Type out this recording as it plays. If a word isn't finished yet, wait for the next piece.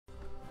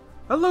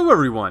Hello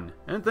everyone,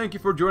 and thank you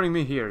for joining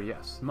me here.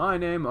 Yes, my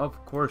name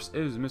of course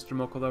is Mr.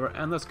 Mokolever,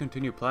 and let's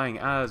continue playing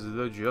as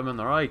the German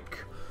Reich.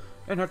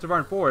 In Hearts of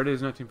Iron 4, it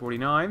is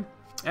 1949,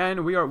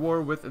 and we are at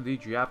war with the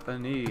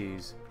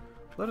Japanese.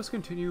 Let us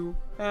continue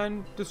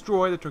and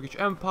destroy the Turkish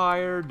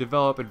Empire,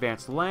 develop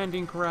advanced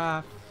landing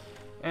craft,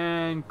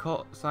 and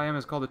Siam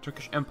has called the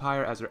Turkish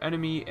Empire as their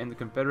enemy in the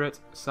Confederate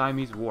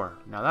Siamese War.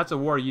 Now that's a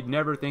war you'd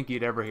never think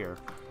you'd ever hear.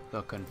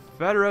 The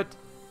Confederate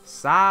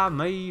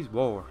Siamese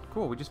War.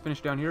 Cool, we just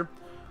finished down here.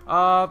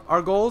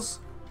 Our goals: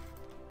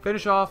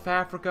 finish off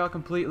Africa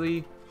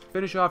completely,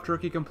 finish off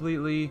Turkey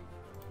completely.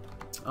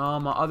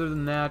 Other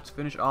than that,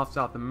 finish off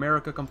South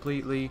America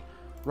completely.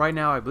 Right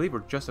now, I believe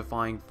we're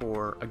justifying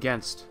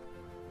against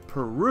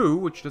Peru,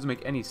 which doesn't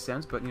make any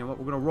sense, but you know what,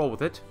 we're gonna roll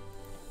with it.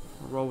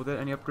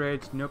 Any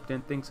upgrades? Nope,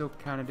 didn't think so.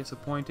 Kind of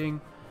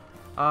disappointing.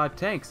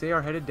 Tanks, they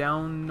are headed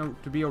down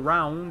to be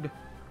around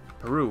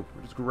Peru,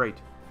 which is great.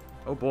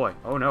 Oh boy.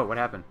 Oh no, what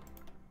happened?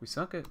 We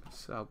sunk it.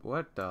 So,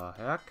 what the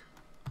heck?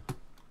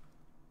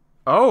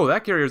 Oh,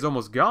 that carrier's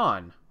almost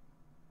gone.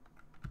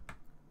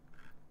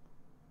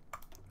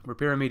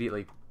 Repair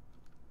immediately.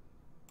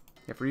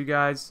 Yeah, for you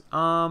guys,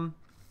 I want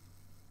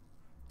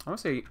to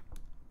say,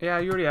 yeah,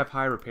 you already have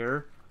high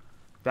repair.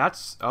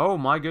 That's, oh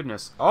my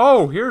goodness.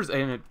 Oh,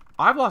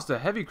 I've lost a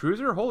heavy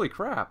cruiser? Holy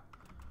crap.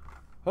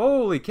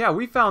 Holy cow,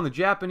 we found the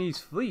Japanese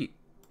fleet.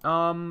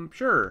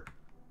 Sure.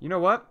 You know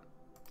what?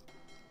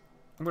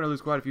 I'm going to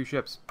lose quite a few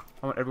ships.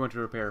 I want everyone to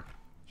repair.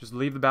 Just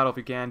leave the battle if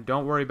you can.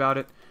 Don't worry about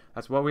it.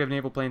 That's what we have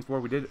naval planes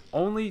for. We did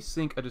only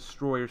sink a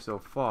destroyer so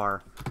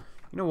far.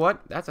 You know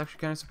what? That's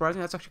actually kind of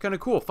surprising. That's actually kind of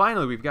cool.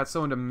 Finally, we've got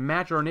someone to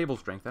match our naval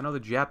strength. I know the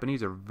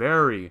Japanese are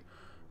very,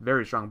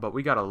 very strong, but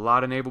we got a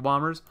lot of naval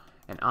bombers,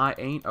 and I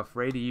ain't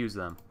afraid to use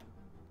them.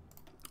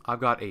 I've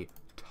got a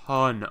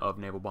ton of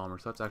naval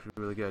bombers, so that's actually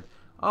really good.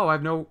 Oh, I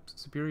have no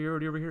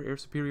superiority over here? Air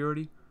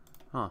superiority?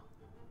 Huh.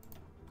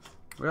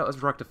 Well,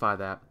 let's rectify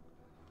that.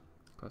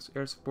 Plus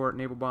air support,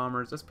 naval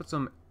bombers. Let's put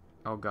some...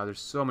 Oh god, there's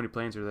so many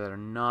planes here that are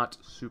not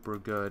super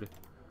good.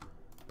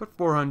 Put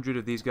 400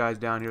 of these guys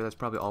down here. That's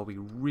probably all we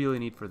really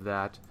need for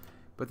that.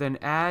 But then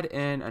add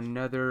in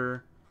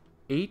another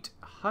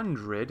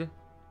 800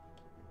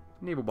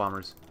 naval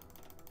bombers.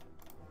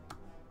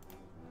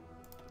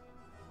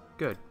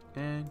 Good.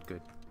 And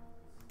good.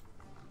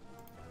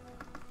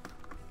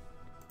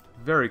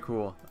 Very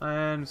cool.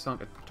 And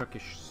sunk a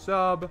Turkish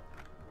sub.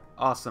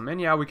 Awesome. And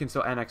yeah, we can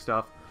still annex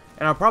stuff.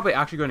 And I'm probably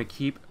actually going to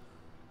keep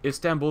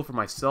Istanbul for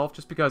myself,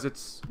 just because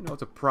it's, you know,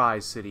 it's a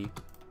prize city.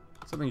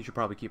 Something you should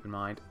probably keep in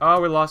mind.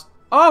 Oh, we lost.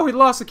 Oh, we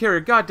lost the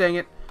carrier. God dang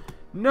it.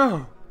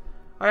 No.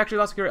 I actually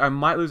lost a carrier. I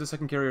might lose a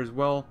second carrier as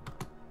well.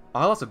 Oh,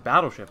 I lost a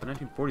battleship, a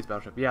 1940s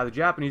battleship. Yeah, the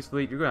Japanese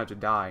fleet, you're going to have to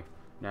die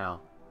now.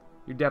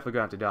 You're definitely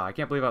going to have to die. I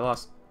can't believe I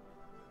lost...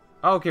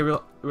 Oh, okay, we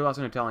lost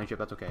an Italian ship.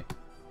 That's okay.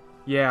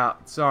 Yeah,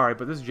 sorry,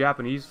 but this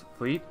Japanese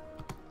fleet,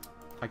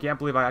 I can't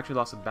believe I actually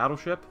lost a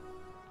battleship,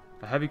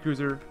 a heavy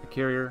cruiser, a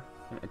carrier,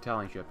 and an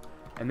Italian ship.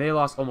 And they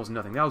lost almost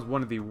nothing. That was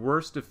one of the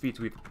worst defeats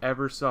we've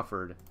ever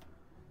suffered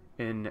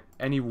in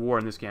any war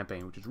in this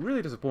campaign, which is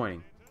really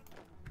disappointing.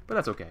 But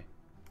that's okay.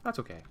 That's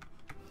okay.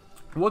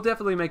 We'll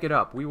definitely make it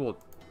up. We will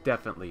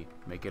definitely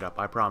make it up.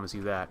 I promise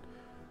you that.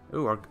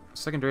 Ooh, our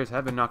secondaries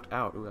have been knocked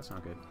out. Ooh, that's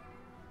not good.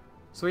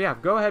 So yeah,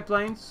 go ahead,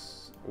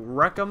 planes.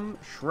 Wreck them,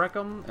 shrek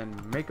them,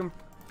 and make them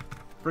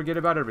forget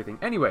about everything.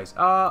 Anyways,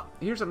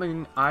 here's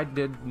something I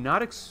did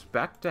not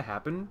expect to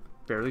happen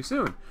fairly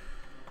soon.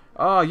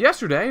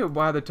 Yesterday,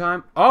 by the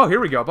time... Oh, here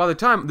we go. By the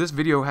time this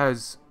video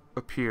has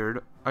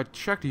appeared, I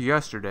checked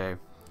yesterday,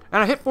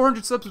 and I hit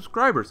 400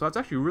 subscribers, so that's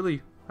actually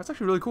really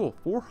cool.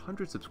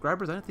 400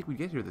 subscribers? I didn't think we'd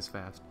get here this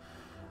fast.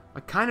 I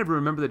kind of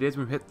remember the days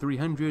when we hit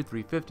 300,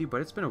 350,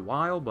 but it's been a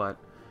while, but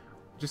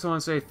just want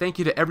to say thank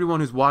you to everyone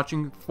who's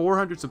watching.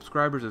 400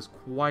 subscribers is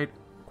quite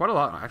a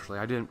lot, actually.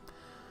 I don't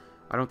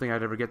think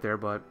I'd ever get there,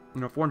 but,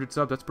 you know, 400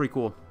 subs, that's pretty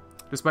cool.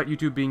 Despite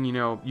YouTube being, you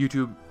know,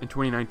 YouTube in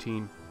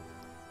 2019,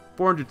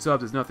 400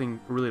 subs is nothing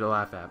really to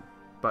laugh at.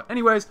 But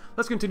anyways,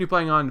 let's continue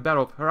playing on the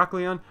Battle of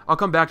Heraklion. I'll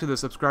come back to the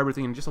subscriber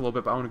thing in just a little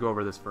bit, but I want to go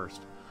over this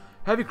first.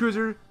 Heavy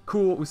cruiser,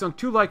 cool. We sunk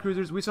 2 light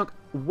cruisers. We sunk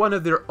one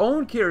of their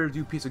own carriers,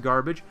 you piece of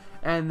garbage.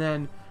 And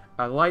then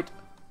a light,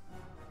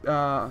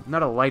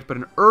 not a light, but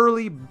an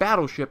early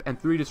battleship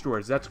and 3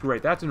 destroyers. That's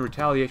great. That's in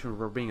retaliation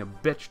for being a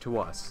bitch to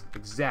us.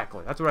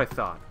 Exactly. That's what I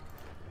thought.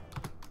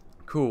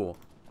 Cool.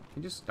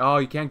 Oh,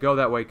 you can't go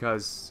that way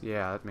because,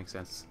 yeah, that makes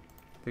sense.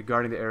 They're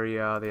guarding the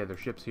area. They have their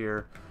ships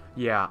here.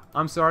 Yeah,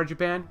 I'm sorry,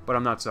 Japan, but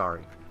I'm not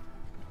sorry.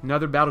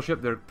 Another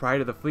battleship. They're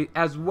pride of the fleet,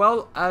 as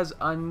well as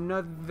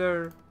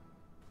another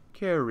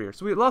carrier.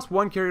 So we lost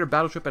 1 carrier,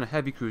 battleship, and a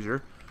heavy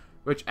cruiser,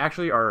 which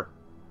actually are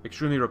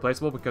extremely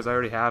replaceable because I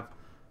already have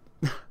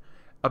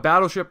a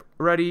battleship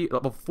ready,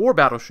 level 4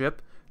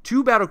 battleship,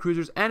 2 battle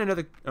cruisers, and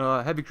another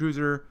heavy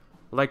cruiser,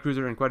 light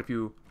cruiser, and quite a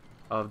few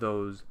of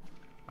those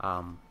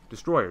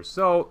destroyers.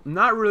 So,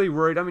 not really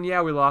worried. I mean,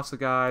 yeah, we lost the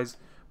guys,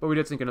 but we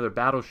did sink another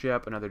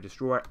battleship, another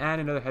destroyer, and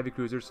another heavy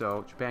cruiser,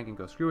 so Japan can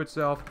go screw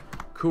itself.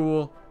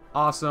 Cool.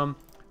 Awesome.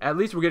 At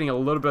least we're getting a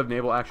little bit of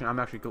naval action. I'm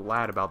actually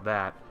glad about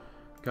that.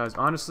 Because,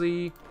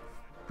 honestly,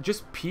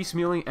 just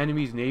piecemealing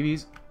enemies'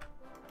 navies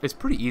is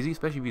pretty easy,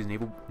 especially if you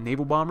use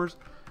naval bombers.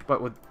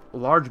 But with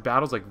large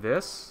battles like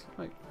this,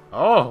 like,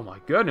 oh my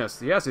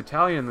goodness, yes,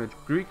 Italian and the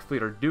Greek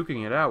fleet are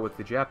duking it out with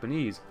the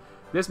Japanese.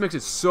 This makes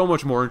it so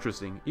much more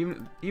interesting.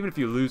 Even if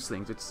you lose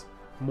things, it's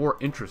more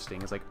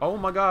interesting. It's like, oh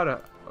my god,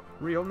 a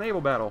real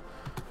naval battle.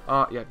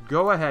 Yeah,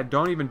 go ahead,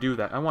 don't even do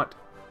that. I want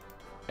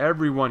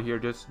everyone here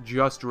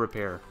just to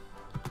repair.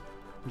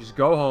 Just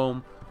go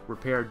home,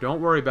 repair,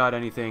 don't worry about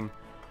anything.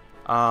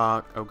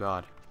 Oh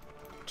god.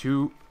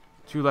 Two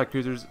light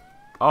cruisers.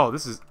 Oh,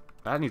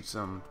 that needs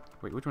some...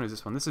 Wait, which one is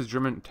this one? This is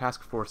German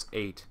Task Force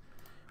 8,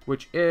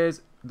 which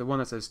is the one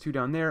that says 2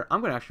 down there. I'm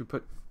going to actually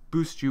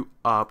boost you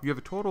up. You have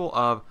a total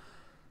of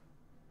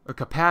a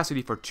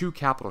capacity for 2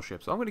 capital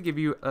ships. So I'm going to give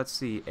you, let's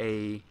see,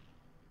 a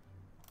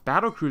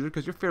battle cruiser,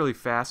 because you're fairly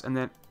fast, and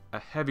then a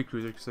heavy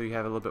cruiser, so you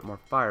have a little bit more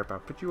firepower.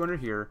 Put you under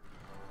here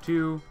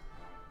to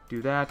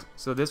do that.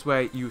 So this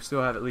way, you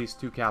still have at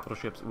least 2 capital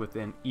ships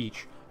within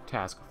each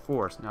task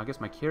force. Now, I guess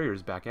my carrier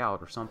is back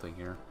out or something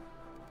here.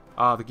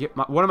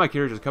 One of my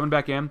carriers is coming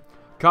back in.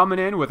 Coming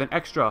in with an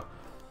extra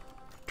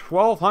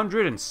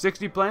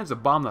 1,260 planes to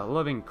bomb the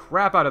living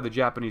crap out of the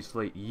Japanese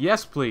fleet.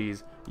 Yes,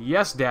 please.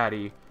 Yes,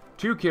 daddy.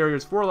 2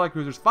 carriers, 4 light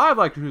cruisers, 5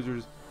 light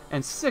cruisers,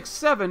 and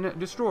 7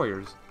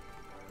 destroyers.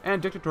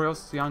 And dictatorial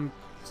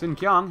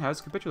Xinjiang has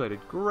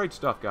capitulated. Great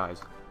stuff,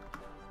 guys.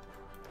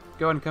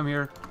 Go ahead and come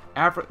here.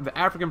 The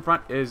African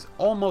front is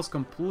almost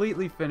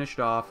completely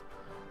finished off.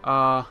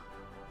 But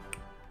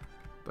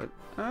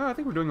I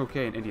think we're doing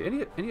okay in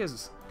India. India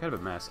is kind of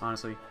a mess,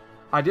 honestly.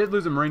 I did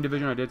lose a Marine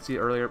division, I did see it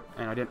earlier,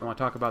 and I didn't want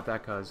to talk about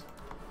that because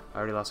I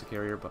already lost a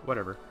carrier, but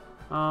whatever.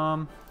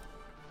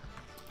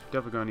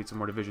 Definitely going to need some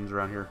more divisions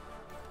around here.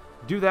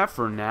 Do that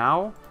for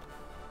now.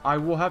 I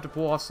will have to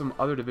pull off some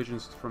other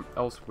divisions from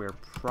elsewhere,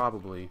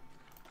 probably.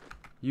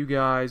 You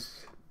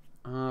guys,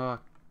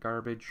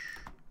 garbage.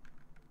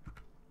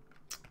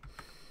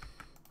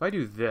 If I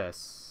do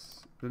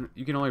this, then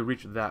you can only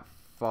reach that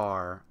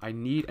far. I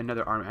need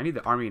another army. I need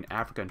the army in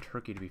Africa and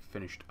Turkey to be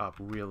finished up,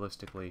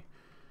 realistically.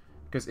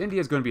 Because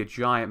India is going to be a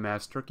giant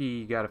mess. Turkey,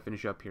 you got to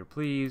finish up here,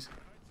 please.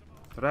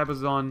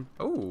 Trabzon.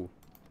 Oh.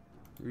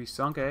 We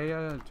sunk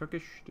a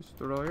Turkish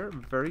destroyer.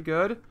 Very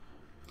good.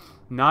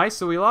 Nice.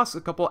 So we lost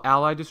a couple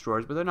allied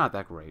destroyers, but they're not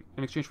that great.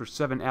 In exchange for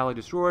 7 allied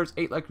destroyers,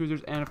 8 light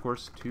cruisers, and of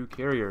course 2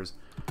 carriers.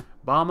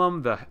 Bomb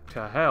them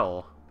to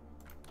hell.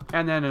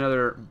 And then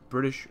another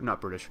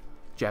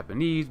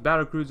Japanese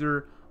battle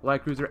cruiser,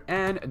 light cruiser,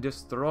 and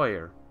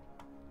destroyer.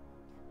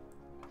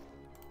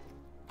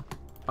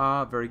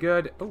 Very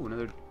good. Oh,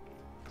 another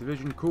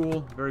division.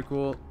 Cool. Very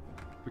cool.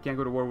 We can't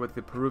go to war with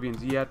the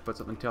Peruvians yet, but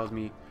something tells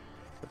me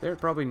that they're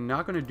probably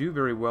not going to do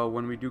very well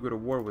when we do go to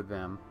war with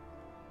them.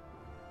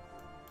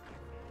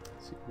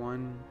 Let's see.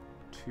 1,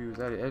 2. Is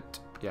that it?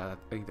 Yeah, I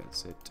think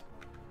that's it.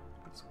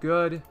 That's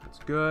good. That's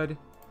good.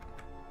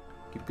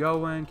 Keep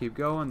going. Keep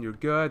going. You're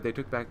good. They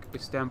took back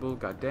Istanbul.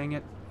 God dang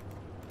it.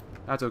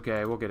 That's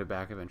okay. We'll get it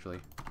back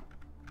eventually.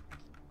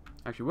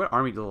 Actually, what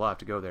army do I have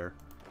to go there?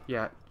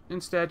 Yeah.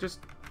 Instead, just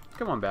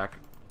come on back.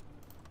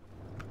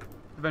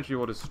 Eventually,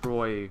 we'll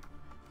destroy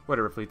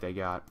whatever fleet they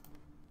got.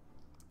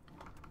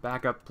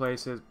 Backup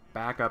places,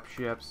 backup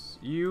ships.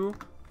 You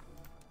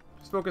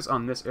just focus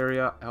on this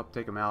area. Help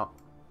take them out.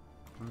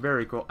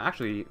 Very cool.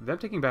 Actually, them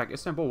taking back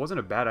Istanbul wasn't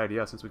a bad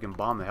idea since we can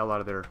bomb the hell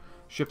out of their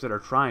ships that are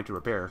trying to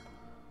repair.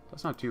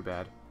 That's not too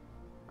bad.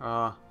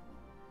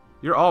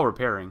 You're all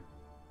repairing.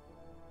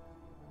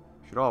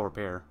 Should all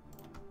repair.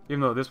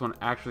 Even though this one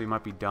actually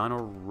might be done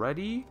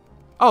already.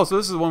 Oh, so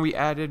this is the one we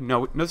added.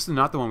 No, this is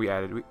not the one we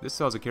added. This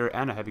still has a carrier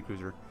and a heavy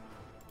cruiser.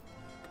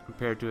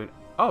 Compared to it.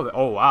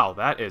 Oh, wow.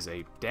 That is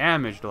a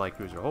damaged light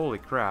cruiser. Holy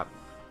crap.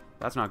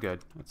 That's not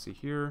good. Let's see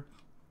here.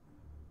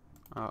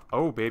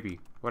 Oh, baby.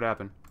 What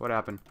happened? What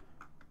happened?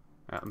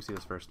 Let me see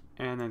this first.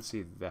 And then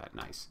see that.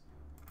 Nice.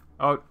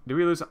 Oh, did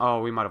we lose? Oh,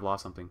 we might have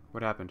lost something.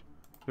 What happened?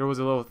 There was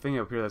a little thing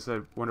up here that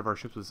said one of our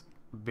ships was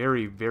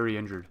very, very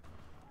injured.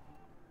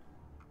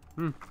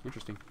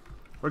 Interesting.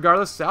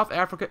 Regardless, South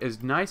Africa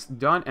is nice,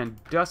 done,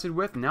 and dusted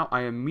with. Now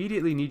I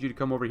immediately need you to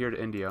come over here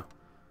to India.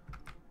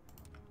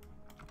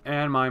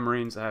 And my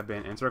Marines have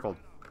been encircled.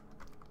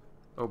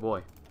 Oh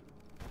boy.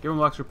 Give them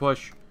an extra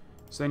push.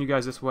 Send you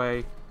guys this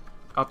way.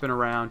 Up and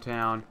around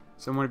town.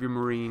 Send one of your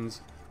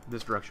Marines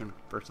this direction,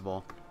 first of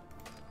all.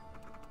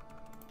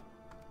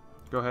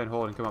 Go ahead and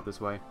hold and come up this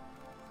way.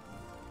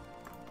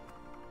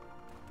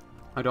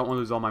 I don't want to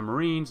lose all my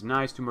Marines.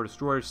 Nice. 2 more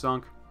destroyers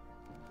sunk.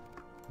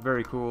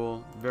 Very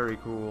cool. Very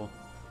cool.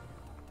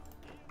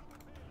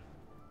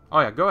 Oh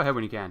yeah, go ahead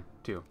when you can,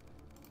 too.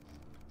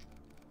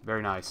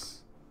 Very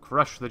nice.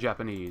 Crush the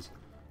Japanese.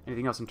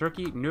 Anything else in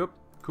Turkey? Nope.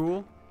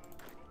 Cool.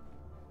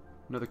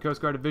 Another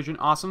Coast Guard division.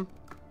 Awesome.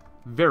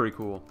 Very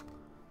cool.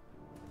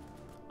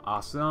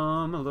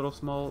 Awesome. A little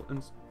small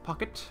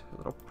pocket. A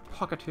little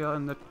pocket here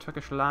in the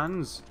Turkish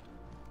lands.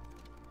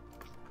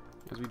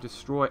 As we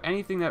destroy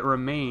anything that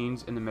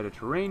remains in the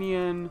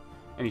Mediterranean.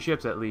 Any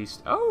ships, at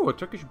least. Oh, a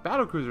Turkish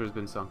battlecruiser has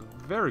been sunk.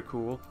 Very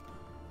cool.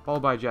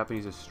 Followed by a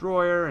Japanese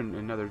destroyer and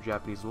another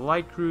Japanese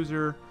light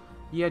cruiser.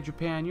 Yeah,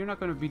 Japan, you're not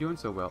going to be doing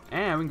so well.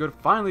 And we can go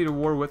finally to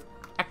war with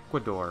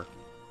Ecuador.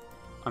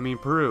 I mean,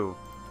 Peru.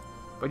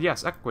 But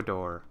yes,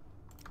 Ecuador.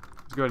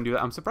 Let's go ahead and do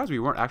that. I'm surprised we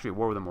weren't actually at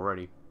war with them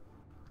already.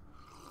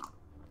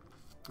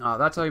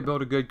 That's how you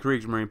build a good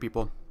Kriegsmarine,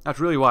 people. That's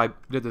really why I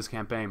did this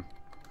campaign.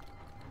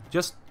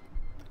 Just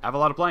have a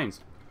lot of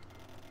planes.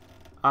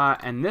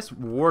 And this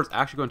war is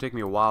actually going to take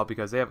me a while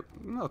because they have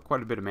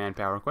quite a bit of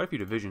manpower, quite a few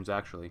divisions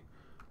actually.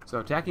 So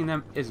attacking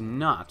them is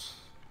not,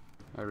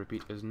 I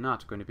repeat, is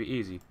not going to be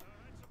easy.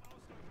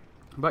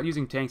 But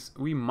using tanks,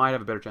 we might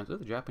have a better chance. Oh,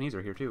 the Japanese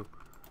are here too.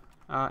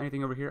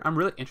 Anything over here? I'm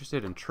really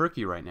interested in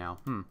Turkey right now.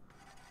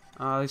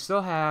 They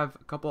still have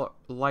a couple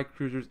light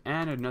cruisers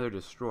and another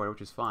destroyer,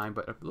 which is fine.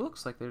 But it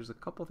looks like there's a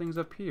couple things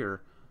up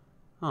here.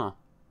 Huh.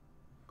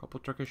 A couple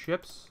Turkish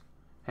ships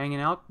hanging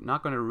out.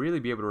 Not going to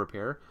really be able to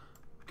repair.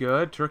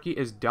 Good. Turkey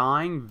is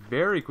dying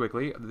very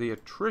quickly. The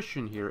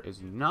attrition here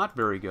is not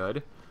very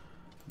good.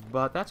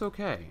 But that's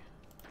okay.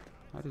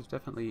 That is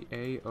definitely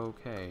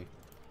a-okay.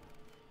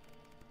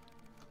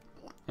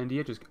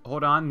 India, just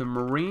hold on. The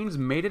Marines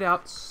made it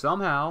out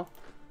somehow.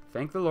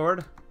 Thank the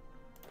Lord.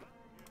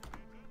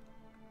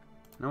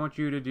 And I want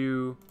you to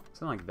do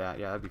something like that.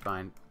 Yeah, that'd be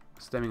fine.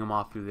 Stemming them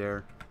off through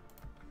there.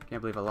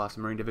 Can't believe I lost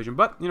a Marine division,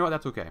 but you know what?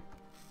 That's okay.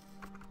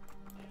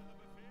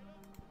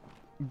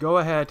 Go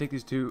ahead, take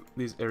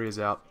these areas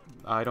out.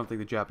 I don't think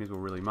the Japanese will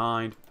really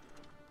mind.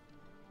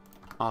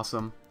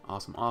 Awesome,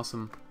 awesome,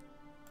 awesome.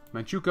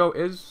 Manchukuo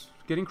is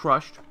getting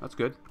crushed. That's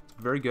good. It's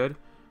very good.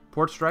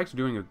 Port strikes are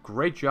doing a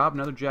great job.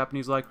 Another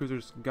Japanese light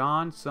cruiser's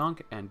gone,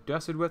 sunk, and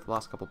dusted with.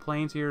 Lost a couple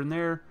planes here and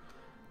there.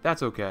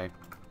 That's okay.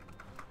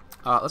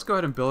 Let's go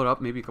ahead and build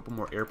up maybe a couple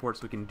more airports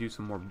so we can do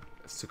some more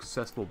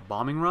successful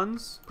bombing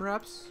runs,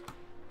 perhaps.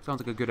 Sounds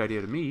like a good idea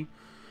to me.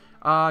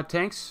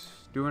 Tanks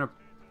doing a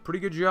pretty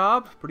good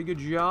job. Pretty good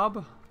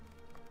job.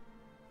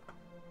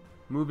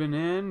 Moving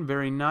in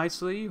very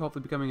nicely.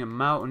 Hopefully becoming a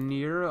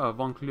mountaineer of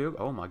Von Klug.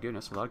 Oh my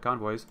goodness, a lot of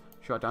convoys.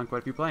 Shot down quite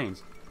a few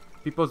planes.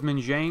 People's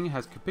Minjiang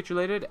has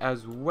capitulated,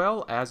 as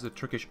well as the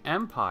Turkish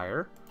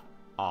Empire.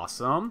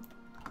 Awesome.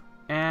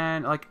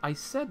 And like I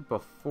said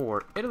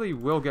before, Italy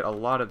will get a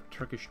lot of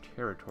Turkish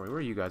territory. Where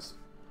are you guys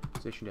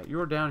stationed at?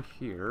 You're down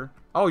here.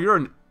 Oh, you're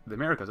in the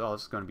Americas. Oh,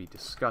 this is going to be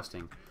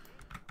disgusting.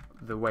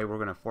 The way we're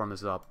going to form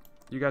this up.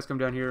 You guys come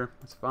down here.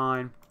 That's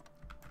fine.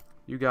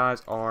 You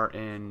guys are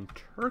in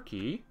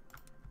Turkey,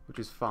 which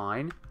is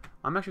fine.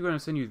 I'm actually going to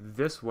send you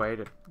this way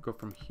to go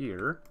from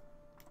here.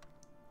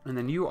 And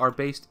then you are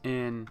based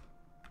in...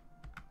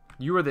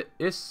 You are the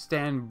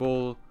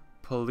Istanbul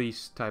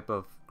police type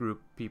of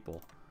group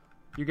people.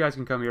 You guys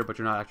can come here, but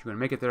you're not actually going to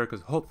make it there,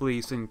 because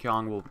hopefully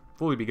Xinjiang will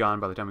fully be gone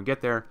by the time we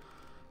get there.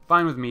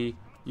 Fine with me.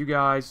 You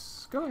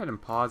guys, go ahead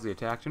and pause the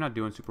attacks. You're not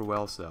doing super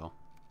well, so...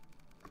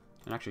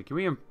 And actually, can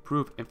we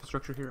improve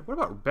infrastructure here? What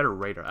about better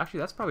radar? Actually,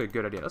 that's probably a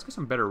good idea. Let's get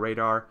some better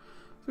radar,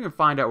 so we can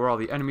find out where all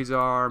the enemies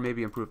are,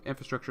 maybe improve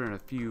infrastructure in a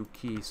few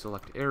key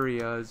select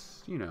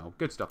areas. You know,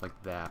 good stuff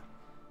like that.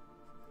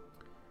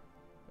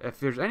 If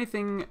there's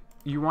anything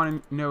you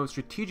want to know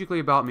strategically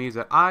about me, is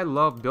that I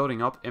love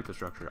building up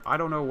infrastructure. I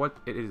don't know what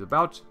it is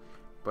about,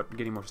 but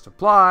getting more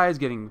supplies,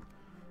 getting,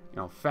 you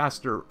know,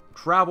 faster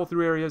travel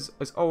through areas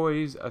is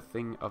always a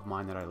thing of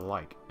mine that I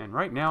like. And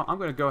right now, I'm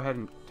going to go ahead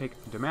and take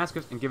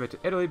Damascus and give it to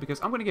Italy,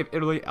 because I'm going to give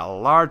Italy a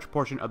large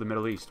portion of the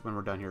Middle East when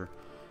we're done here.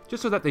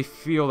 Just so that they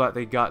feel that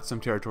they got some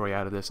territory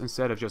out of this,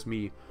 instead of just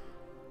me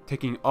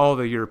taking all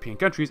the European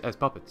countries as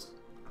puppets.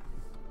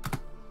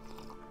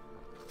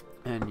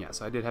 And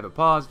yes, I did have it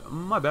paused.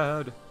 My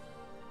bad.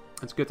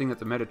 It's a good thing that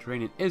the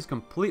Mediterranean is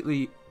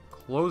completely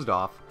closed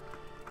off.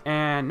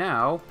 And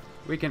now,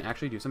 we can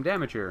actually do some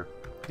damage here.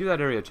 Do that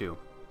area too.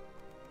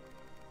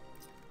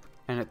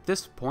 And at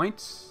this point,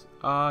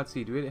 let's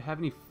see, do we have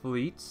any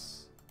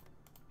fleets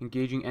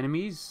engaging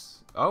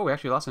enemies? Oh, we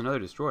actually lost another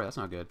destroyer. That's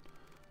not good.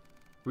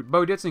 But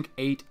we did sink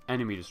 8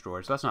 enemy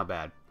destroyers, so that's not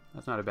bad.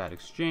 That's not a bad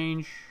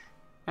exchange.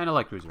 And a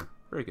light cruiser.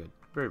 Very good.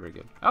 Very, very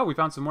good. Oh, we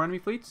found some more enemy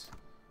fleets?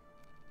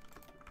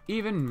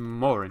 Even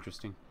more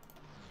interesting.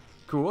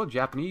 Cool,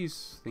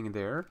 Japanese thing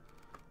there.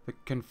 The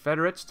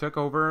Confederates took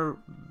over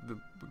the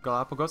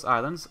Galapagos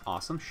Islands.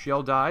 Awesome.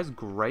 Shell dies.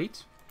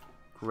 Great.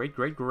 Great,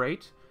 great,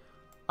 great.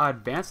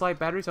 Advanced light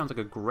battery sounds like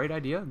a great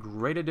idea.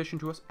 Great addition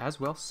to us as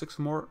well. 6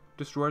 more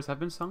destroyers have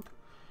been sunk.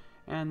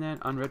 And then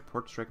unread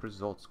port strike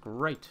results.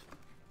 Great.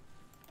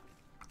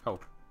 Oh.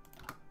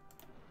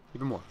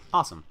 Even more.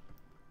 Awesome.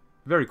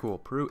 Very cool.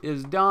 Peru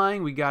is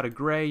dying. We got a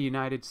gray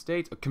United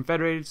States, a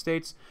Confederated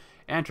States,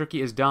 and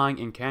Turkey is dying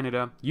in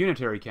Canada,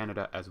 unitary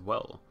Canada as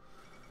well.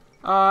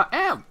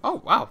 And,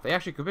 oh wow, they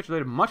actually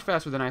capitulated much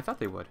faster than I thought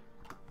they would.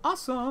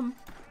 Awesome.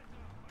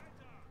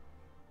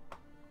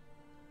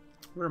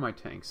 Where are my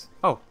tanks?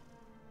 Oh,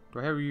 do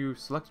I have you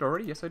selected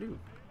already? Yes, I do.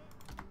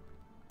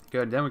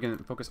 Good. Then we can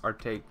focus our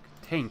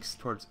tanks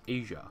towards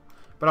Asia.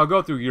 But I'll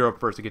go through Europe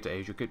first to get to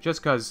Asia,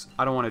 just because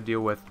I don't want to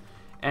deal with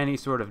any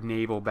sort of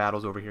naval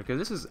battles over here. Because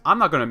this is, I'm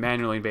not going to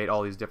manually invade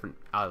all these different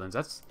islands.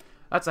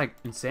 That's like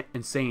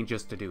insane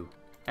just to do.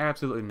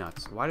 Absolutely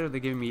nuts. Why are they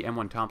giving me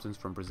M1 Thompsons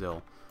from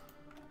Brazil?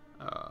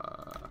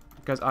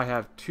 Because I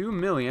have 2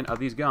 million of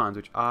these guns,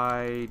 which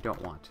I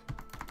don't want.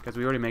 Because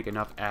we already make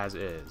enough as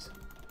is.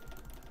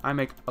 I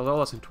make a little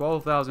less than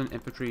 12,000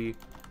 infantry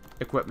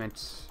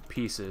equipment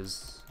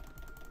pieces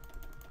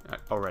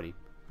already.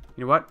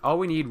 You know what? All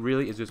we need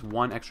really is just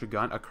one extra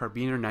gun, a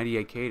Carbiner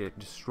 98K to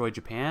destroy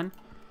Japan.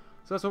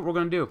 So that's what we're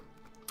going to do.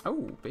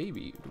 Oh,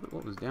 baby.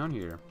 What was down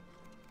here?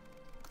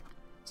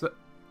 So,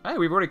 hey,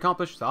 we've already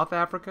accomplished South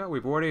Africa.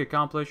 We've already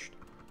accomplished...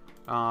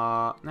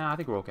 nah, I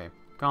think we're okay.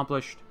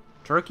 Accomplished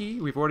Turkey.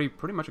 We've already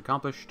pretty much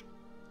accomplished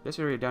this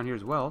area down here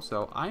as well.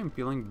 So I am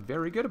feeling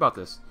very good about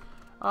this.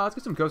 Let's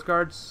get some Coast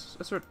Guards.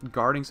 Let's start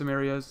guarding some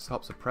areas.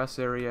 Help suppress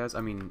areas.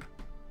 I mean,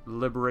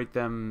 liberate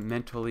them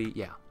mentally.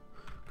 Yeah.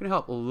 Gonna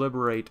help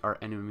liberate our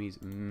enemies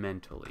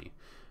mentally.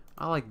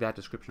 I like that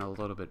description a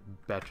little bit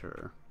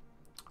better.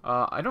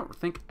 I don't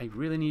think I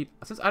really need...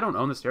 Since I don't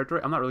own this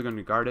territory, I'm not really going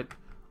to guard it.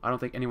 I don't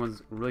think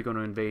anyone's really going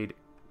to invade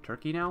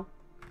Turkey now.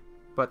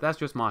 But that's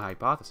just my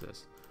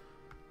hypothesis.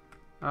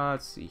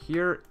 Let's see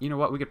here. You know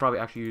what? We could probably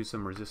actually use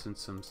some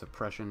resistance, some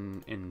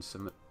suppression, and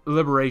some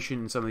liberation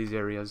in some of these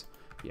areas.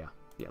 Yeah,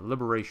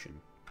 liberation.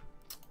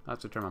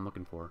 That's the term I'm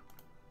looking for.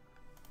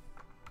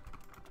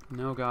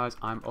 No, guys,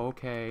 I'm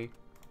okay.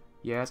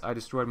 Yes, I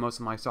destroyed most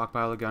of my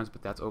stockpile of guns,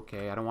 but that's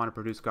okay. I don't want to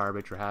produce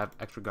garbage or have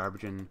extra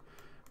garbage in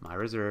my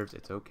reserves.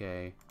 It's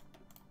okay.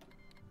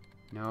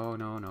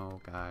 No,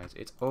 guys.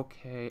 It's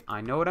okay. I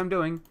know what I'm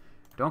doing.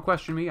 Don't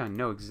question me. I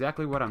know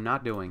exactly what I'm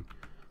not doing.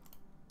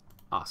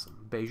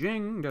 Awesome.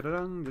 Beijing.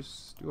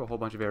 Just do a whole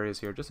bunch of areas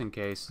here just in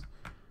case.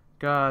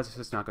 Guys, this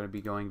is not going to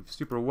be going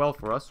super well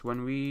for us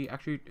when we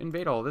actually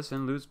invade all this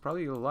and lose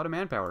probably a lot of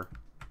manpower.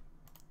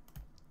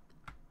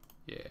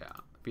 Yeah.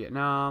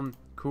 Vietnam.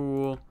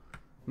 Cool.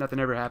 Nothing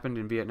ever happened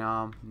in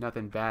Vietnam.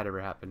 Nothing bad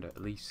ever happened,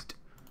 at least.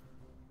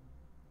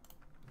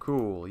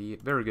 Cool. Yeah,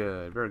 very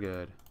good. Very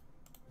good.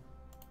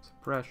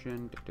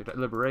 Suppression.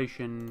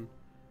 Liberation.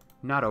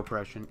 Not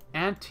oppression.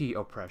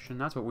 Anti-oppression.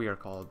 That's what we are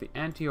called. The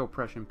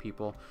anti-oppression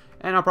people.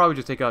 And I'll probably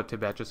just take out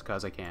Tibet just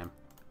because I can.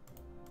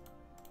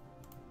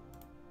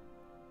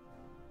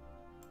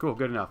 Cool.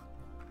 Good enough.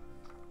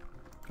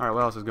 Alright,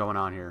 what else is going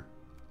on here?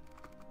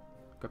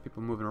 Got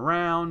people moving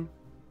around.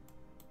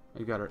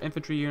 We got our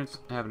infantry units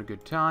having a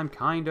good time,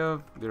 kind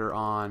of. They're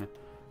on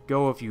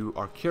go if you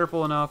are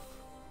careful enough.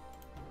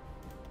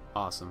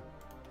 Awesome.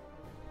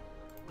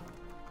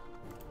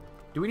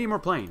 Do we need more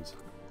planes?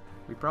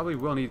 We probably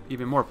will need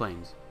even more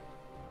planes.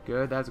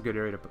 Good, that's a good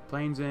area to put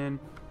planes in.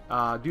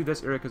 Do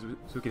this area so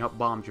we can help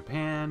bomb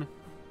Japan.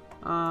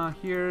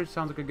 Here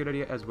sounds like a good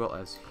idea, as well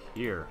as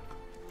here.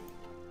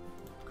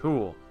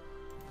 Cool.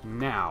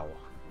 Now,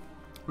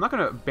 I'm not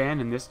going to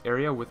abandon this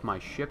area with my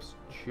ships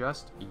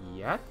just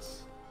yet.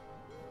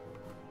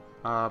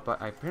 But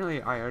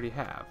apparently I already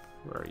have.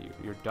 Where are you?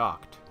 You're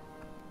docked.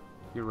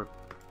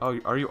 Oh,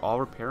 are you all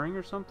repairing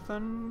or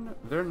something?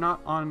 They're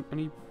not on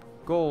any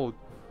gold.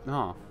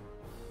 No.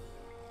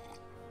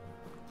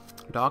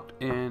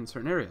 Docked in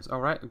certain areas.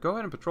 Alright, go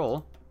ahead and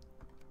patrol.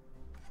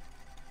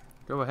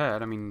 Go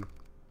ahead. I mean,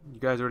 you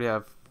guys already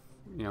have,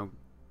 you know,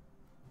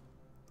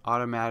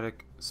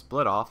 automatic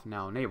split off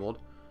now enabled.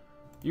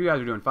 You guys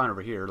are doing fine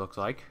over here, looks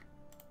like.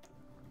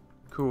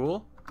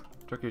 Cool.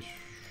 Turkish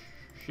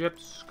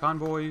ships,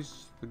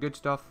 convoys, the good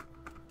stuff.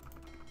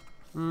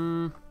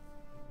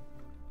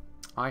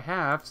 I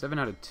have 7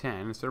 out of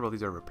 10. Several of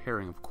these are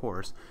repairing, of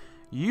course.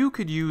 You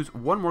could use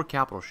one more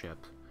capital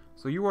ship.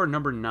 So you are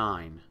number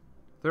 9.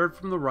 Third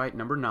from the right,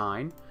 number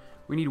 9.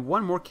 We need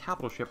one more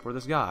capital ship for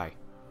this guy.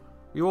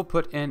 We will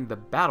put in the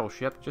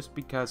battleship just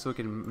because so it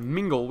can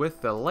mingle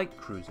with the light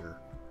cruiser.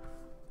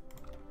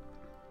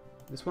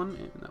 This one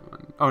and that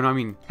one. Oh, no, I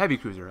mean heavy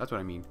cruiser. That's what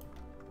I mean.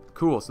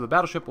 Cool. So the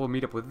battleship will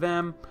meet up with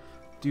them.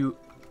 Do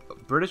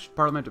British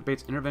Parliament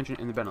debates intervention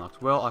in the Benelux.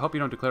 Well, I hope you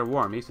don't declare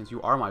war on me since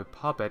you are my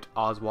puppet,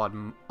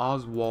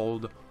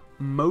 Oswald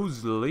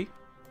Mosley.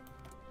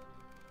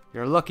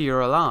 You're lucky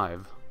you're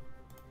alive.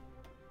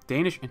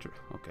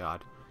 Oh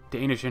god.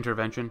 Danish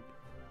intervention.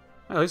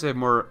 At least they have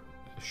more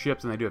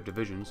ships than they do have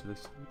divisions. So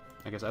this,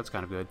 I guess that's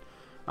kind of good.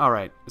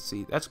 Alright, let's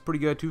see. That's pretty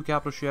good. 2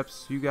 capital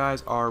ships. You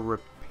guys are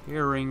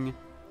repairing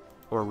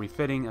or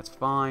refitting. That's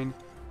fine.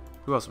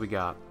 Who else we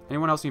got?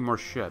 Anyone else need more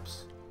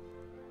ships?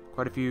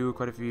 Quite a few,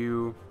 quite a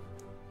few.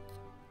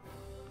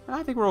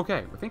 I think we're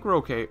okay. I think we're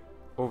okay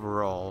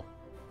overall.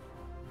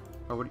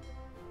 Oh, what?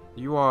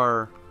 You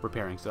are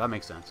repairing, so that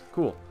makes sense.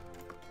 Cool.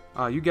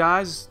 You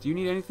guys, do you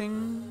need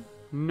anything?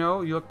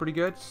 No, you look pretty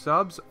good.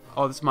 Subs?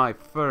 Oh, this is my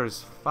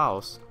first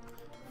Faust.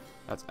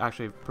 That's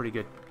actually a pretty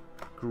good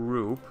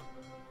group.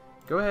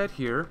 Go ahead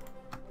here.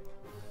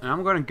 And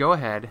I'm going to go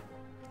ahead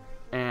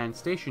and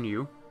station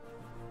you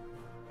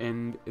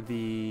in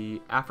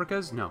the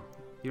Africas. No,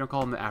 you don't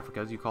call them the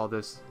Africas. You call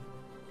this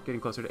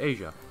getting closer to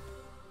Asia.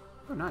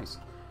 Oh, nice.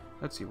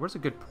 Let's see. Where's a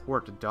good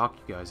port to dock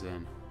you guys in?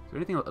 Is there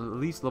anything at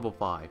least level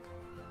 5?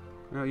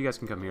 No, you guys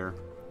can come here.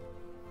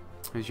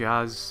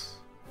 Jazz.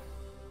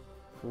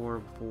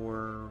 4,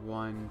 4,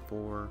 1,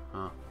 4.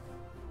 Huh.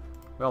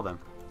 Well then.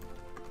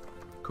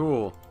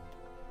 Cool.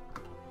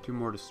 2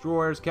 more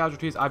destroyers.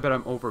 Casualties, I bet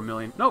I'm over 1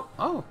 million. Nope.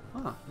 Oh,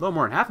 a little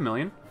more than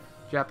 500,000.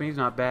 Japanese,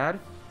 not bad.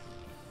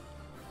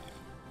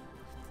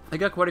 I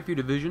got quite a few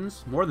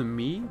divisions, more than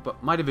me,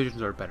 but my divisions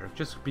are better,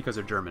 just because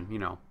they're German, you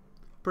know.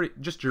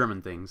 Just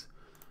German things.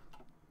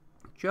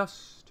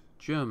 Just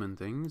German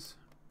things.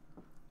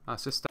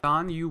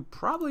 Sistan, you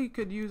probably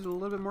could use a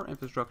little bit more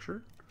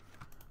infrastructure.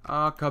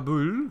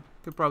 Kabul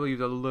could probably use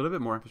a little bit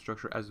more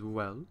infrastructure as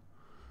well.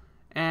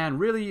 And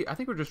really, I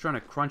think we're just trying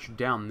to crunch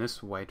down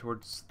this way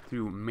towards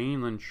through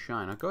mainland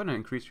China. Go ahead and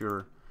increase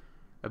your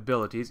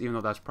abilities, even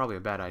though that's probably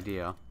a bad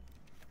idea.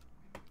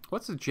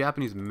 What's the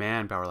Japanese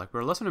manpower like?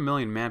 We're less than 1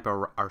 million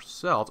manpower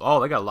ourselves. Oh,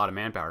 they got a lot of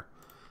manpower.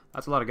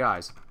 That's a lot of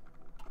guys.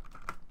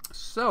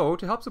 So,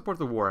 to help support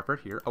the war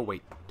effort here... Oh,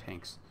 wait.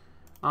 Tanks.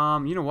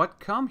 You know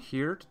what? Come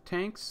here to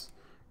tanks.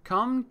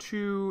 Come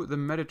to the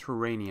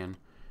Mediterranean.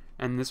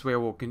 And this way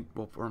we'll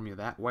form you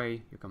that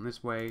way. You come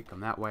this way.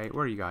 Come that way.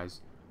 Where are you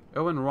guys?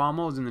 Owen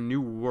Rommel is in the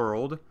New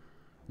World.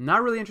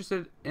 Not really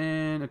interested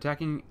in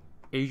attacking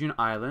Asian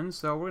islands.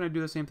 So, we're going to do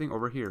the same thing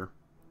over here.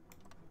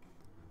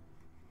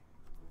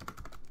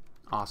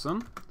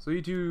 Awesome. So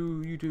you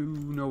two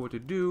know what to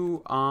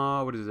do.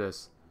 What is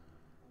this?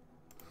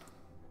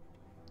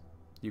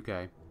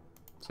 UK.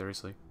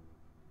 Seriously?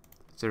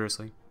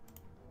 Seriously?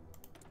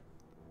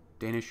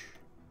 Danish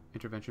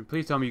intervention.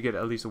 Please tell me you get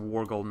at least a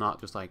war goal,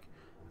 not just like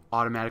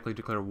automatically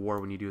declare war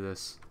when you do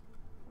this.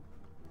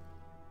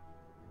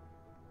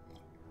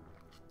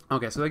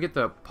 Okay, so they get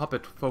the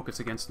puppet focus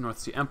against North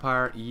Sea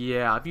Empire.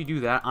 Yeah, if you do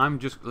that, I'm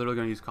just literally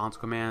going to use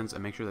console commands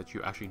and make sure that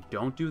you actually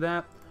don't do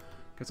that.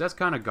 Because that's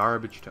kind of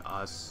garbage to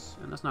us.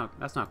 And that's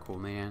not cool,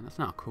 man. That's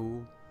not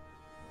cool.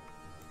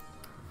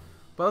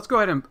 But let's go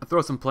ahead and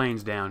throw some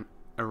planes down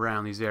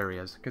around these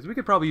areas. Because we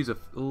could probably use a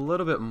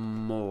little bit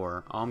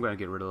more. Oh, I'm going to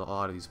get rid of a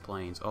lot of these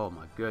planes. Oh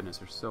my goodness,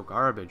 they're so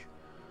garbage.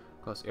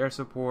 Plus air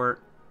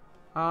support.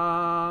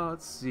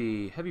 Let's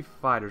see. Heavy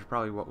fighters are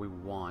probably what we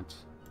want.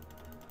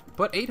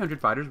 But 800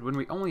 fighters when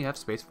we only have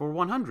space for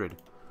 100.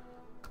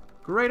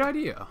 Great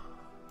idea.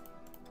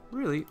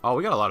 Really? Oh,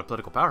 we got a lot of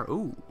political power.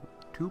 Ooh.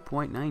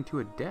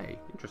 2.92 a day.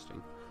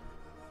 Interesting.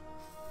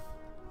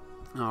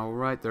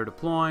 Alright, they're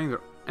deploying,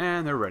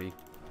 and they're ready.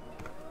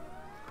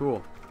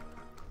 Cool.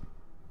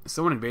 Is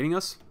someone invading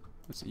us?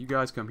 Let's see, you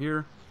guys come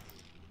here.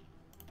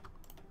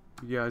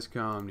 You guys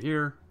come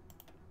here.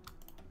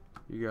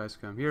 You guys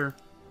come here.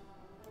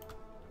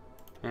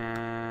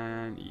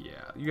 And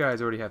yeah, you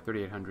guys already have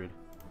 3,800.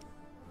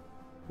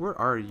 Where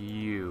are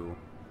you?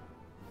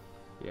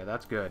 Yeah,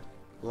 that's good.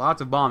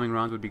 Lots of bombing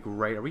runs would be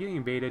great. Are we getting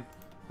invaded?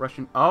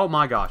 Russian... Oh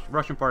my gosh.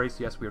 Russian parties.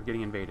 Yes, we are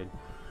getting invaded.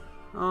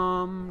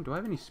 Do I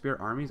have any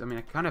spare armies? I mean,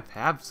 I kind of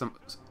have some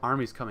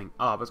armies coming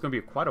up. It's going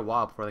to be quite a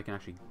while before they can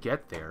actually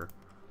get there.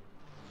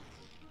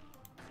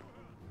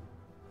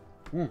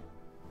 You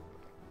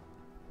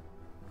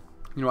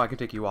know, I can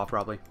take you off,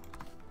 probably.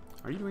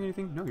 Are you doing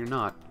anything? No, you're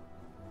not.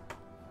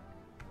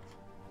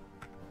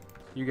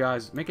 You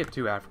guys, make it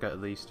to Africa,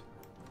 at least.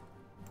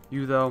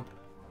 You, though,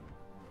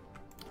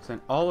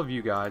 send all of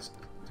you guys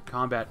to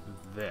combat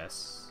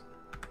this.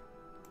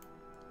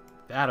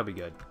 That'll be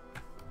good.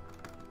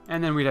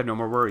 And then we'd have no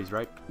more worries,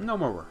 right? No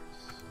more worries.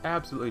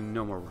 Absolutely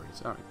no more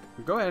worries. Alright.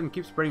 Go ahead and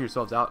keep spreading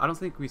yourselves out. I don't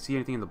think we see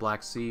anything in the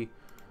Black Sea.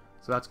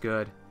 So that's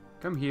good.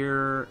 Come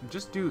here.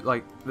 Just do,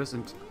 like,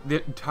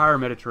 the entire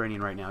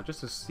Mediterranean right now. Just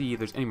to see if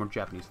there's any more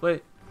Japanese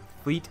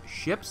fleet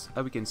ships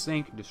that we can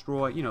sink,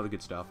 destroy. You know, the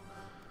good stuff.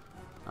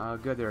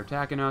 Good. They're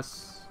attacking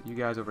us. You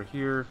guys over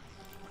here.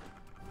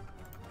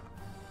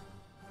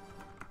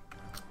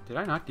 Did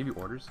I not give you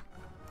orders?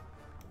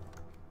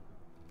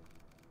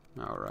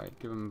 Alright,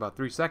 give them about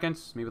 3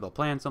 seconds. Maybe they'll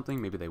plan something,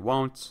 maybe they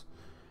won't.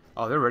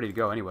 Oh, they're ready to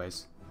go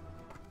anyways.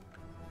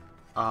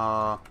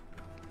 Well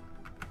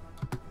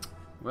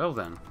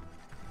then.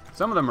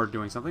 Some of them are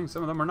doing something,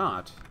 some of them are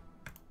not.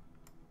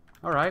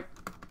 Alright.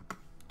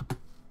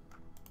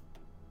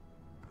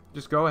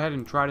 Just go ahead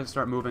and try to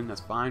start moving,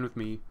 that's fine with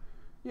me.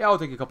 Yeah, I'll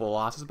take a couple of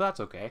losses, but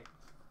that's okay.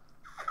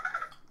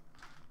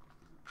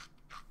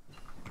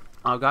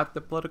 I've got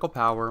the political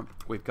power,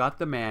 we've got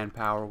the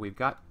manpower, we've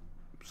got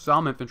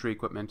some infantry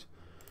equipment.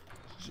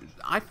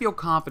 I feel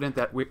confident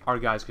that our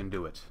guys can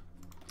do it.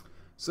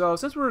 So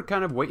since we're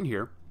kind of waiting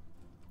here,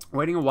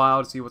 waiting a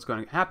while to see what's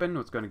going to happen,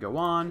 what's going to go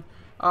on,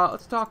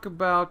 let's talk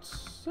about,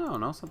 I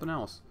don't know, something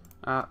else.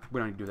 We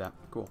don't need to do that.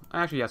 Cool.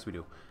 Actually, yes, we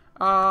do.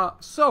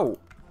 So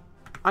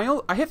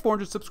I hit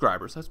 400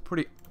 subscribers. That's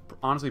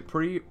honestly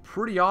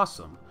pretty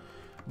awesome.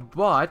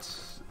 But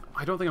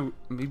I don't think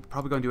I'm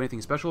probably going to do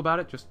anything special about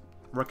it. Just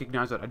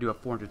recognize that I do have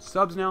 400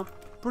 subs now.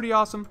 Pretty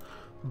awesome.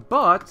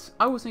 But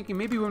I was thinking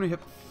maybe when we hit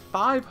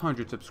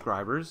 500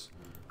 subscribers,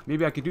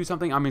 maybe I could do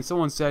something. I mean,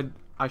 someone said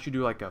I should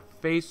do like a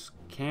face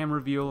cam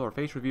reveal or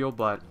face reveal,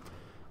 but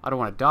I don't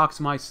want to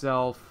dox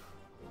myself.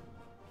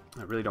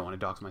 I really don't want to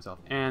dox myself.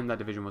 And that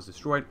division was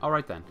destroyed.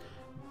 Alright then.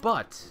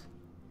 But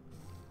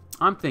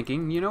I'm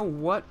thinking, you know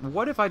what?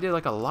 What if I did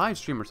like a live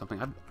stream or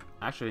something? I've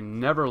actually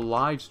never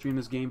live streamed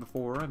this game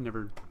before.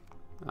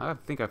 I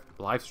think I've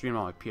live streamed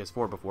on my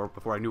PS4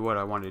 before I knew what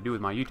I wanted to do with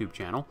my YouTube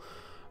channel.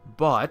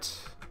 But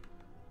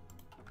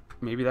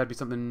maybe that'd be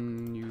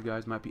something you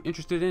guys might be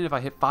interested in if I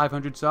hit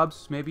 500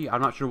 subs, maybe.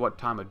 I'm not sure what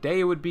time of day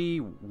it would be,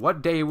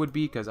 what day it would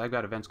be, because I've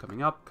got events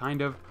coming up,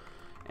 kind of.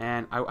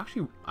 And I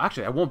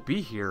actually I won't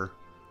be here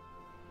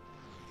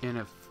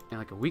in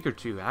like a week or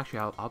two. Actually,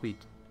 I'll be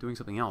doing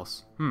something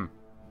else.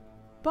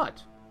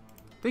 But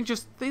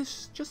just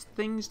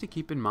things to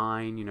keep in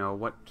mind. You know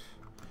what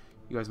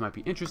you guys might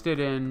be interested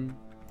in.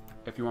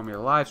 If you want me to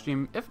live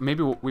stream, if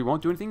maybe we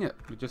won't do anything,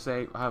 we just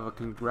say have a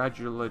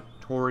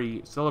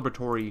congratulatory,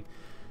 celebratory,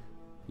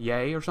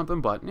 yay or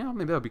something. But you know,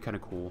 maybe that'll be kind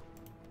of cool.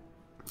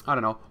 I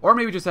don't know, or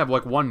maybe just have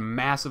like one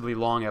massively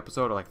long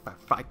episode, or like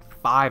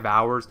 5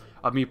 hours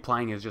of me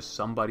playing as just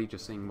somebody,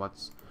 just seeing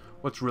what's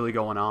really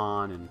going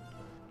on and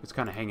just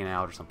kind of hanging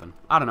out or something.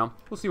 I don't know.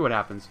 We'll see what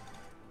happens.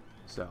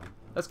 So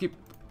let's keep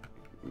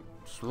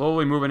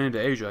slowly moving into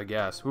Asia, I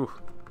guess. Whew.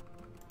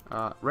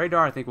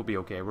 Radar, I think we'll be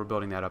okay. We're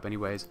building that up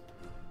anyways.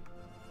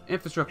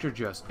 Infrastructure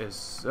just is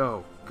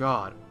so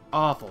god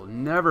awful.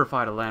 Never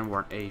fight a land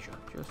war in Asia.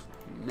 Just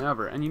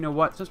never. And you know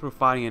what? Since we're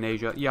fighting in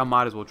Asia, yeah, I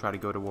might as well try to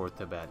go to war with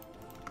Tibet.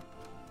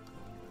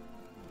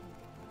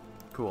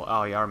 Cool.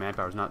 Oh yeah, our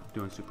manpower's not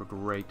doing super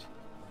great.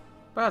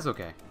 But that's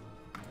okay.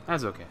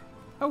 That's okay.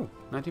 Oh,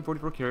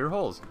 1944 carrier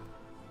hulls.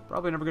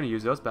 Probably never going to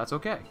use those, but that's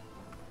okay.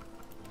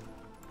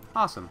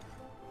 Awesome.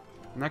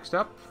 Next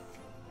up.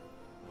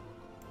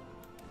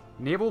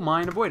 Naval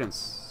mine avoidance.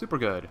 Super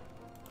good.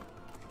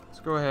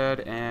 Let's go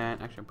ahead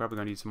and... Actually, I'm probably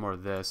going to need some more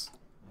of this.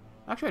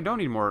 Actually, I don't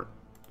need more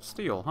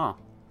steel, huh?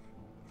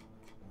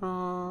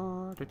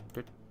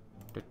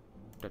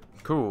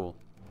 Cool.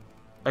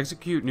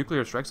 Execute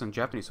nuclear strikes on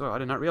Japanese soil. I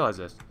did not realize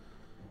this.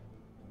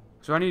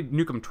 So I need to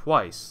nuke them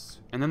twice.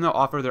 And then they'll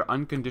offer their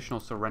unconditional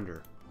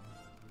surrender.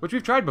 Which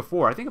we've tried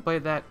before. I think I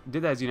did that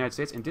as the United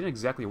States and didn't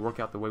exactly work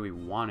out the way we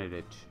wanted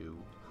it to.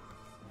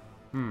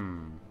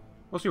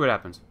 We'll see what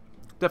happens.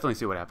 Definitely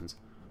see what happens.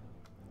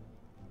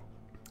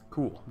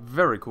 Cool.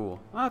 Very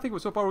cool. I think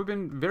so far we've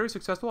been very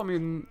successful. I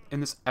mean, in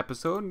this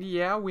episode,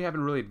 yeah, we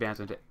haven't really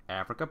advanced into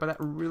Africa, but that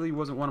really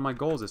wasn't one of my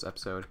goals this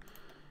episode.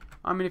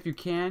 I mean, if you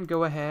can,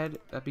 go ahead.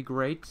 That'd be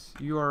great.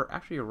 You are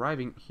actually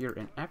arriving here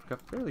in Africa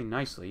fairly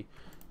nicely.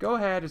 Go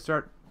ahead and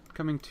start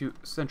coming to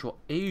Central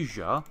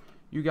Asia.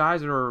 You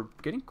guys are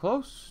getting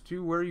close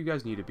to where you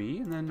guys need to be.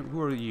 And then,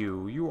 who are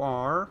you? You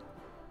are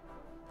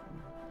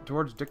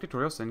towards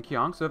dictatorial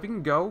Sinkiang. So if you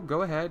can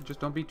go ahead. Just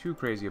don't be too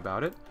crazy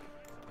about it.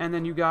 And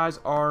then you guys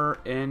are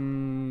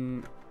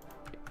in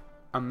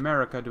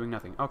America doing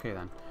nothing. Okay,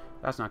 then.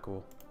 That's not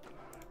cool.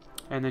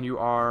 And then you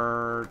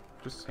are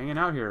just hanging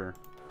out here.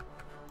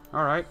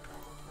 Alright.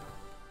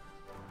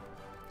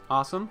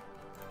 Awesome.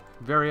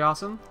 Very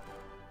awesome.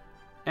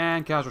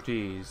 And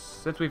casualties.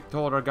 Since we've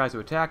told our guys to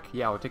attack,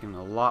 yeah, we're taking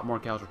a lot more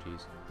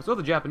casualties. But so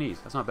the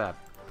Japanese. That's not bad.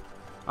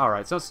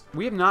 Alright, so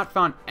we have not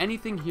found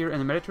anything here in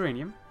the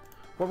Mediterranean.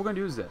 What we're going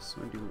to do is this.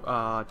 We're going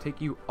to take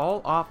you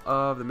all off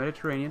of the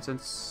Mediterranean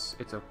since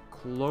it's a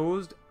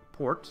closed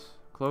port.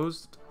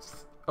 Closed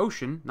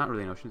ocean. Not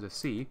really an ocean, it's a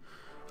sea.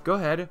 Go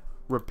ahead.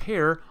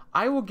 Repair.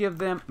 I will give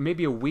them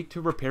maybe a week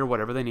to repair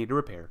whatever they need to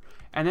repair.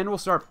 And then we'll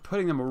start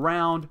putting them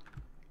around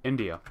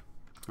India.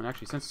 And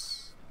actually,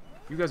 since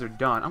you guys are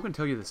done, I'm going to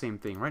tell you the same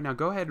thing. Right now,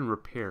 go ahead and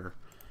repair.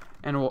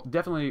 And we'll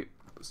definitely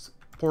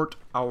support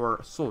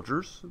our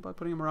soldiers by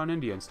putting them around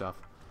India and stuff.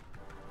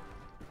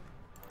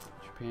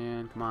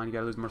 Japan, come on, you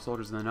gotta lose more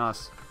soldiers than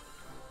us.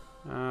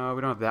 We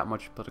don't have that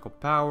much political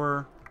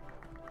power.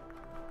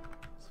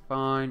 It's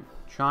fine.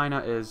 China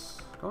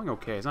is going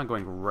okay. It's not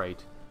going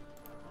great.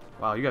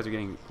 Wow, you guys are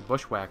getting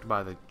bushwhacked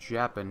by the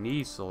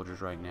Japanese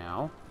soldiers right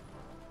now.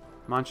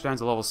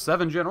 Manstein's a level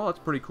 7 general. That's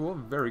pretty cool.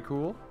 Very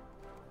cool.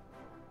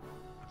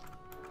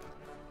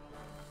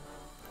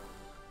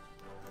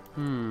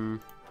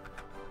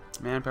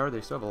 Manpower,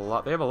 they still have a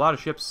lot. They have a lot of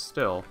ships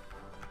still.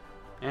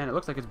 And it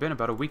looks like it's been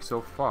about a week so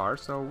far,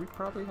 so we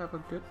probably have a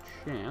good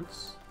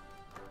chance.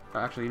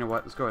 Actually, you know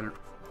what? Let's go ahead and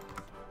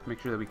make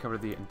sure that we cover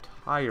the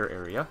entire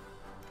area.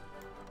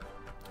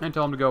 And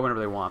tell them to go whenever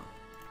they want.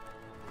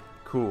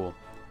 Cool.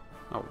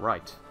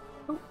 Alright.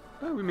 Oh,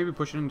 we maybe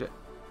pushed into...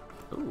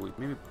 Oh, we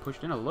maybe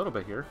pushed in a little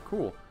bit here.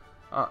 Cool.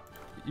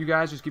 You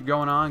guys just keep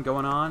going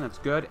on. That's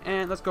good.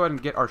 And let's go ahead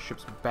and get our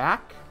ships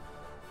back.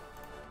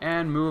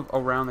 And move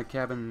around the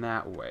cabin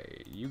that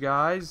way. You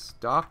guys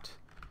docked.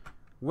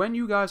 When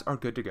you guys are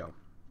good to go,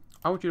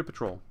 I want you to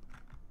patrol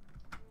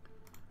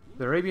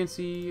the Arabian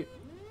Sea,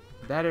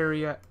 that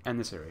area, and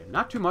this area.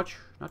 Not too much,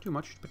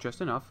 but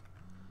just enough.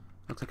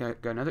 Looks like I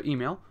got another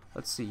email.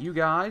 Let's see, you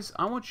guys,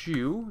 I want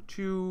you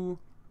to...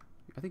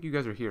 I think you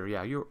guys are here.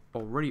 Yeah, you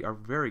already are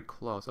very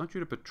close. I want you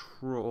to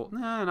patrol...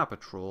 Nah, not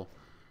patrol.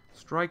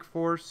 Strike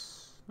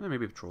force...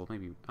 maybe patrol,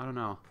 maybe... I don't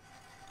know.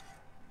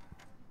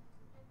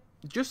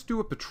 Just do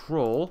a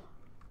patrol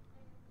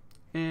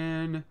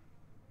in...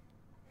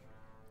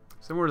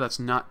 somewhere that's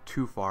not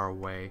too far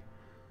away.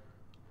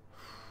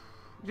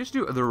 Just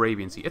do the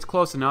Arabian Sea. It's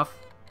close enough.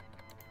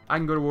 I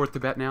can go to war with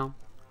Tibet now.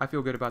 I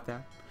feel good about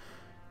that.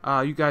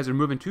 You guys are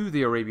moving to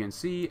the Arabian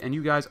Sea, and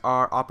you guys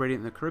are operating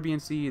in the Caribbean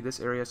Sea. This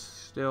area is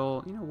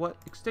still... you know what?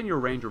 Extend your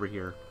range over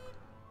here.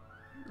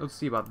 let's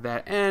see about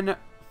that. And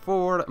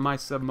for my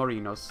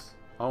submarinos,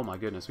 oh my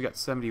goodness, we got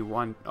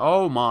 71.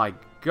 Oh my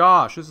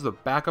gosh, this is a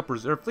backup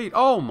reserve fleet.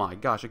 Oh my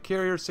gosh, a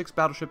carrier, 6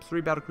 battleships,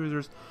 3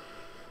 battlecruisers.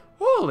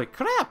 Holy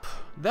crap,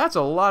 that's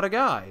a lot of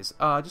guys.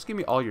 Just give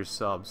me all your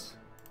subs.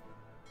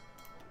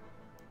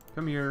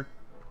 Come here.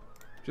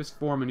 Just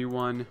form a new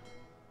one.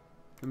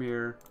 Come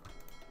here.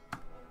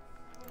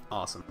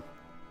 Awesome.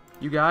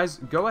 You guys,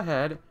 go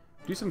ahead.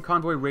 Do some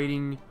convoy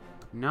raiding.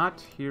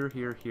 Not here,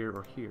 here, here,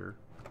 or here.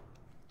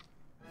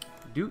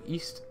 Do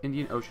East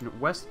Indian Ocean,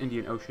 West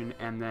Indian Ocean,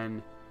 and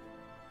then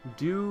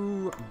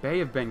do Bay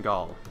of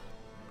Bengal.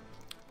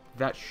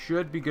 That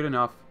should be good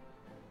enough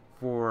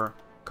for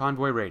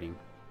convoy raiding.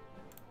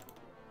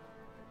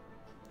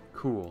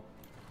 Cool.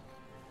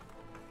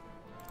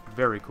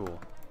 Very cool.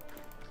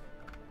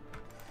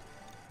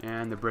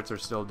 And the Brits are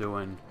still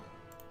doing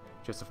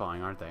just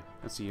fine, aren't they?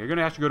 Let's see. You're going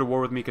to actually go to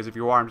war with me, because if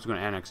you are, I'm just going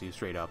to annex you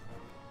straight up.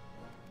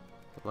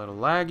 A little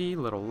laggy,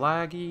 little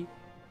laggy.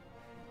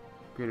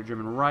 Greater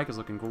German Reich is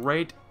looking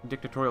great.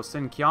 Dictatorial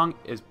Xinjiang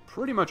is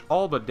pretty much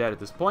all but dead at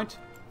this point.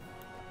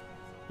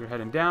 You're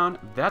heading down.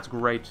 That's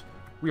great.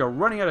 We are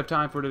running out of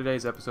time for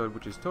today's episode,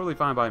 which is totally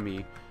fine by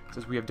me,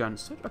 since we have done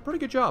a pretty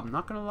good job. I'm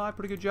not going to lie,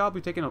 pretty good job.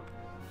 We've taken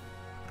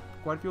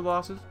quite a few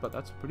losses, but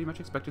that's pretty much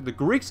expected. The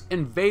Greeks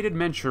invaded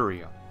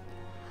Manchuria.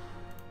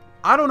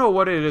 I don't know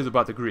what it is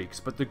about the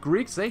Greeks, but the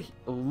Greeks, they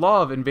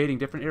love invading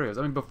different areas.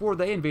 I mean, before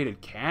they invaded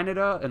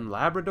Canada and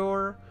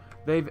Labrador,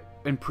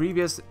 in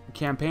previous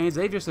campaigns,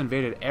 they've just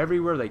invaded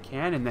everywhere they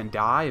can and then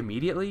die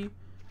immediately.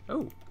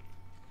 Oh,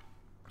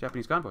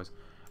 Japanese convoys.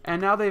 And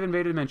now they've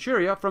invaded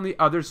Manchuria from the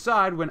other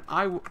side when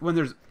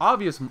there's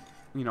obvious,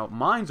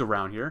 mines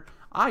around here.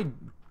 I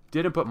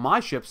didn't put my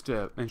ships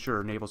to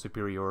ensure naval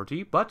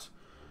superiority, but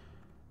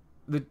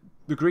the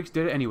Greeks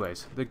did it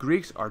anyways. The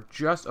Greeks are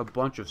just a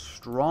bunch of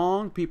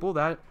strong people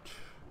that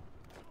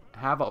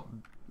have a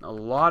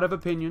lot of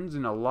opinions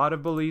and a lot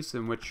of beliefs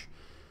in which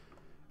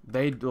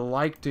they'd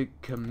like to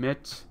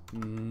commit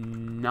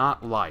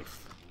not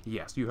life.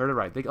 Yes, you heard it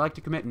right. They like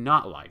to commit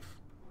not life.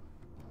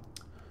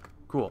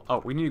 Cool. Oh,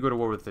 we need to go to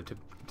war with the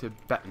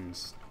Tibet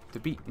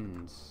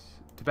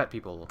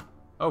people.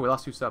 Oh, we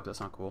lost 2 subs. That's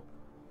not cool.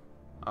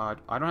 I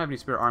don't have any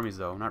spare armies,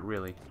 though. Not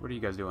really. What are you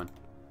guys doing?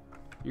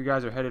 You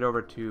guys are headed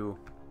over to...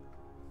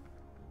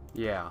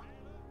 Yeah.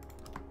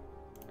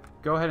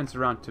 Go ahead and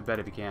surround Tibet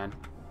if you can.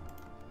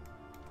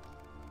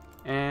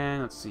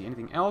 And let's see.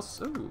 Anything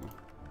else? Ooh.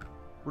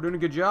 We're doing a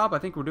good job. I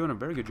think we're doing a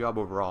very good job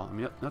overall. I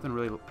mean, nothing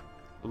really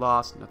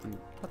lost. Nothing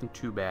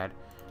too bad.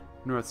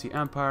 North Sea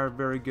Empire,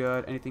 very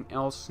good. Anything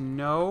else?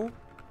 No.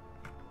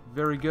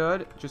 Very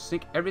good. Just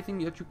sink everything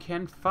that you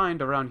can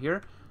find around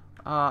here.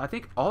 I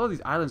think all of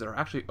these islands are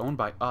actually owned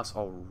by us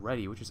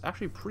already, which is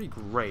actually pretty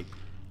great.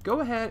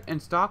 Go ahead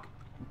and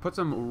put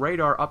some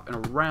radar up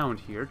and around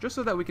here, just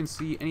so that we can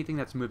see anything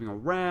that's moving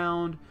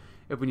around,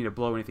 if we need to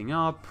blow anything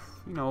up,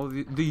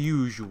 the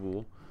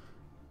usual.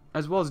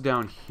 As well as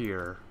down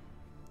here.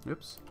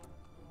 Oops.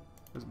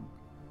 Let's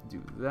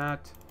do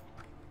that.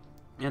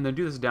 And then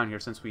do this down here,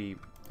 since we,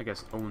 I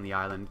guess, own the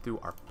island through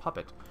our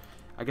puppet.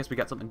 I guess we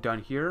got something done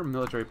here.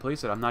 Military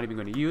police that I'm not even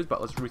going to use,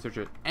 but let's research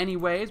it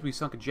anyways. We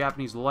sunk a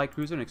Japanese light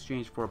cruiser in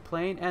exchange for a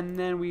plane, and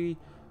then we...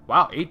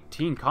 Wow,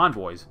 18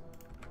 convoys.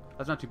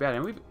 That's not too bad.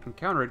 And we've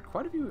encountered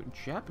quite a few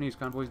Japanese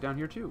convoys down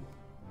here, too.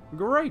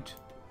 Great.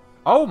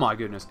 Oh, my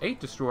goodness. 8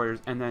 destroyers,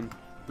 and then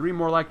 3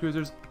 more light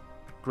cruisers.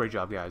 Great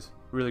job, guys.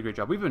 Really great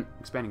job. We've been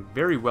expanding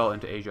very well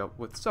into Asia,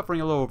 with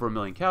suffering a little over 1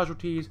 million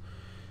casualties.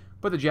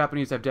 But the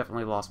Japanese have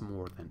definitely lost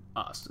more than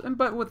us.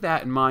 But with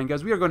that in mind,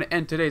 guys, we are going to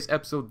end today's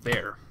episode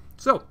there.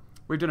 So,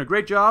 we've done a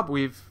great job.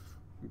 We've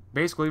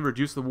basically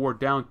reduced the war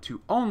down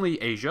to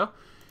only Asia,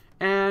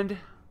 and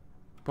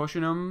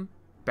pushing them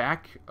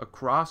back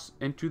across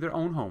into their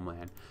own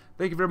homeland.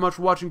 Thank you very much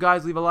for watching,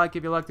 guys. Leave a like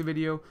if you liked the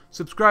video.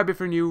 Subscribe if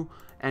you're new,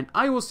 and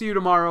I will see you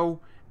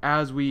tomorrow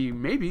as we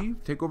maybe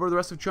take over the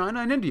rest of China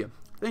and India.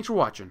 Thanks for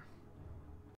watching.